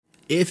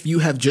If you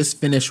have just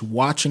finished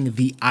watching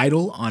The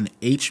Idol on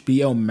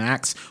HBO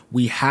Max,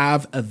 we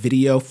have a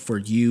video for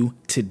you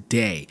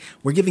today.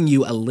 We're giving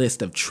you a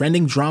list of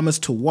trending dramas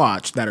to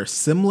watch that are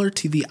similar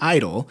to The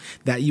Idol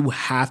that you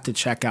have to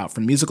check out.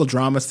 From musical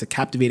dramas to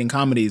captivating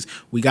comedies,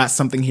 we got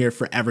something here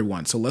for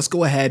everyone. So let's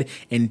go ahead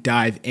and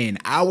dive in.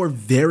 Our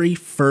very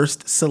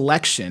first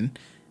selection,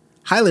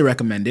 highly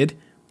recommended,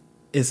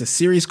 is a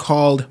series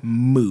called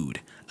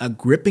Mood, a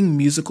gripping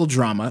musical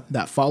drama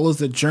that follows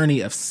the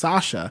journey of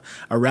Sasha,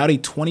 a rowdy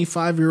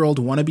 25-year-old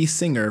wannabe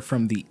singer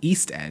from the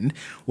East End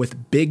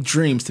with big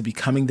dreams to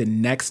becoming the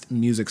next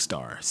music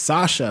star.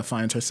 Sasha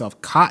finds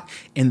herself caught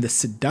in the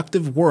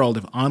seductive world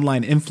of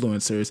online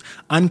influencers,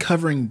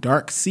 uncovering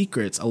dark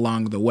secrets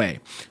along the way.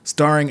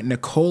 Starring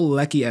Nicole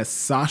Leckie as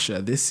Sasha,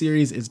 this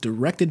series is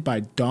directed by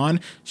Dawn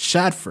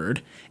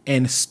Shadford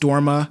and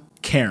Storma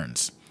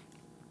Cairns.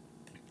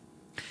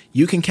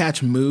 You can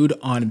catch Mood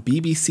on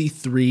BBC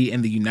Three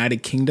in the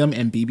United Kingdom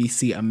and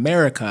BBC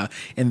America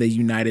in the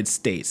United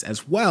States,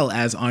 as well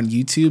as on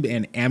YouTube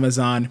and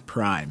Amazon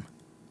Prime.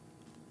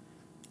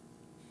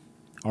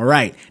 All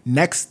right,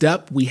 next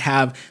up, we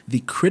have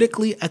the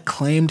critically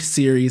acclaimed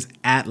series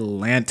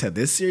Atlanta.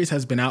 This series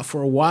has been out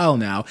for a while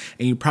now,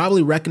 and you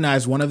probably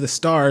recognize one of the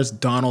stars,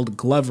 Donald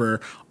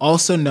Glover,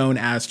 also known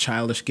as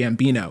Childish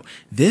Gambino.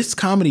 This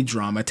comedy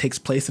drama takes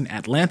place in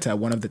Atlanta,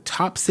 one of the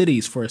top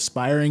cities for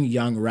aspiring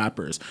young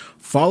rappers.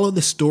 Follow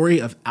the story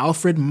of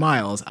Alfred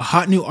Miles, a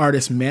hot new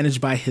artist managed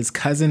by his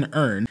cousin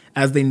Ern,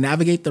 as they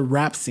navigate the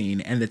rap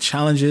scene and the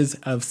challenges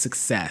of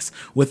success.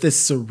 With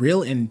this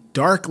surreal and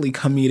darkly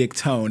comedic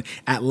tone,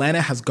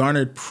 Atlanta has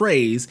garnered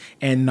praise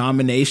and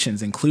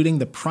nominations, including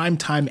the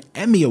Primetime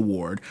Emmy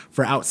Award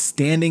for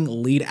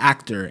Outstanding Lead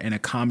Actor in a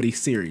Comedy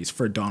Series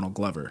for Donald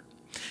Glover.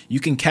 You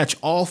can catch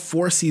all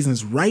 4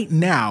 seasons right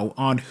now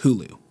on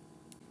Hulu.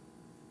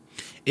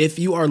 If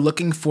you are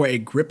looking for a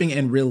gripping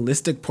and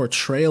realistic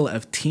portrayal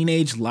of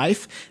teenage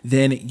life,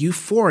 then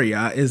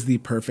Euphoria is the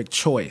perfect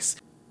choice.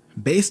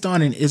 Based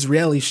on an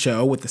Israeli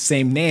show with the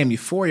same name,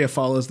 Euphoria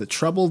follows the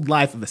troubled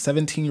life of a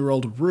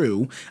 17-year-old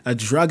Rue, a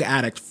drug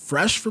addict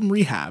fresh from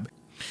rehab.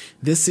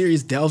 This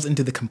series delves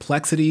into the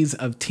complexities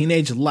of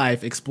teenage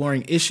life,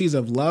 exploring issues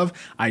of love,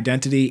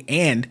 identity,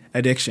 and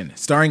addiction.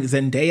 Starring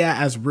Zendaya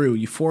as Rue,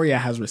 Euphoria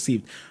has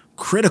received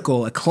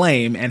critical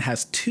acclaim and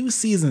has 2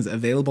 seasons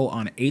available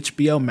on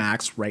HBO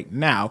Max right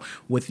now,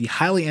 with the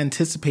highly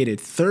anticipated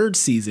 3rd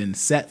season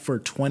set for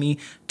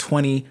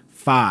 2025.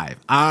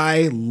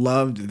 I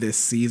loved this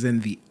season.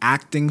 The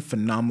acting,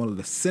 phenomenal.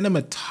 The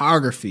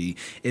cinematography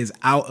is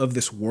out of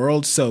this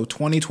world. So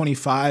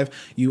 2025,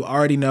 you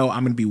already know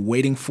I'm going to be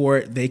waiting for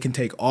it. They can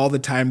take all the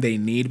time they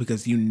need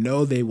because you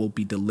know they will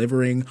be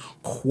delivering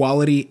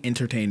quality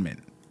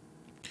entertainment.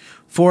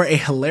 For a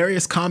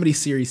hilarious comedy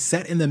series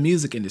set in the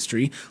music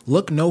industry,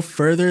 look no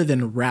further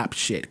than Rap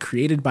Shit.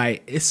 Created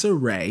by Issa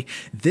Rae,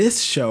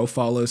 this show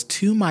follows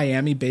 2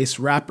 Miami-based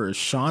rappers,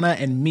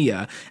 Shauna and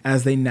Mia,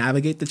 as they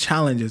navigate the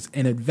challenges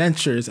and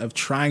adventures of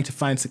trying to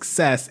find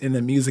success in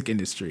the music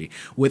industry.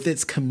 With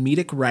its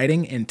comedic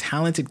writing and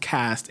talented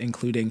cast,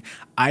 including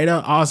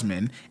Ida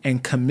Osman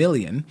and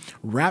Chameleon,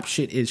 Rap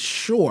Shit is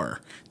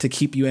sure to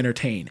keep you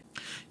entertained.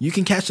 You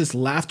can catch this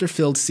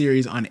laughter-filled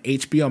series on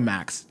HBO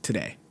Max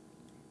today.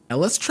 Now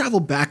let's travel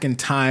back in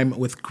time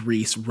with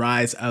Grease: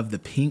 Rise of the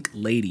Pink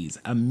Ladies,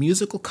 a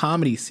musical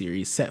comedy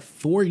series set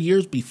 4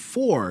 years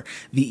before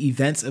the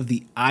events of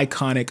the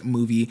iconic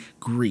movie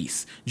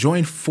Grease.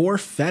 Join 4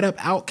 fed-up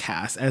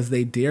outcasts as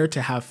they dare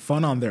to have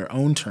fun on their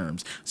own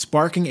terms,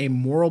 sparking a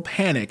moral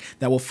panic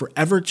that will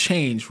forever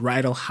change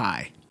Rydell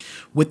High.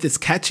 With its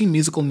catchy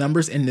musical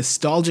numbers and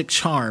nostalgic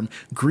charm,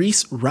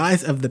 Grease: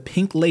 Rise of the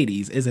Pink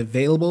Ladies is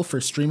available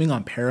for streaming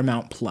on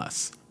Paramount+.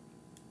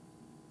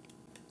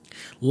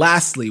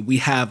 Lastly, we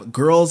have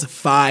Girls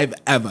 5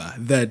 Eva,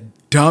 the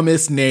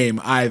dumbest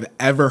name I've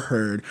ever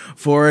heard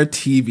for a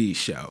TV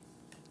show.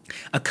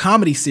 A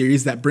comedy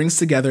series that brings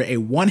together a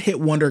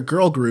one-hit wonder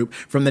girl group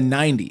from the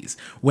 90s.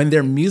 When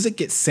their music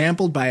gets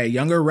sampled by a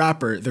younger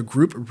rapper, the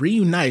group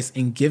reunites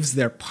and gives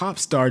their pop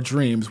star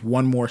dreams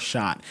one more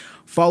shot.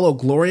 Follow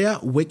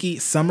Gloria, Wiki,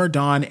 Summer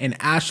Dawn, and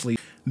Ashley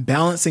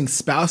balancing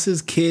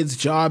spouses, kids,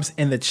 jobs,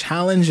 and the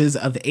challenges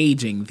of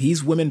aging.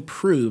 These women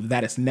prove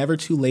that it's never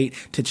too late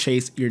to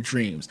chase your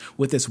dreams.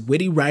 With its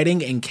witty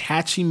writing and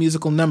catchy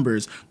musical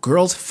numbers,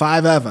 Girls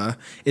 5 Eva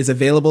is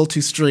available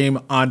to stream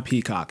on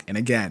Peacock. And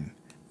again,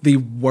 the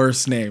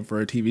worst name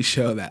for a TV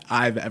show that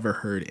I've ever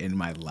heard in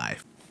my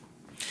life.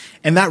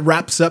 And that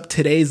wraps up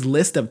today's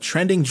list of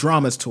trending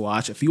dramas to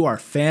watch if you are a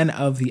fan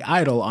of The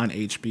Idol on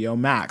HBO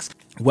Max.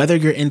 Whether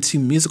you're into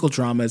musical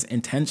dramas,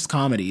 intense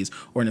comedies,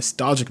 or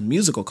nostalgic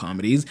musical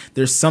comedies,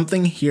 there's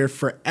something here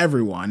for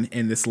everyone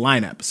in this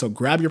lineup. So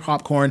grab your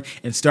popcorn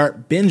and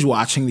start binge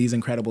watching these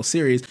incredible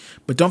series.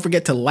 But don't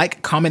forget to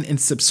like, comment, and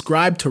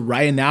subscribe to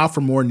Raya Now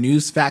for more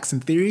news, facts,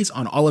 and theories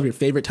on all of your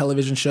favorite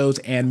television shows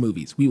and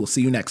movies. We will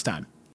see you next time.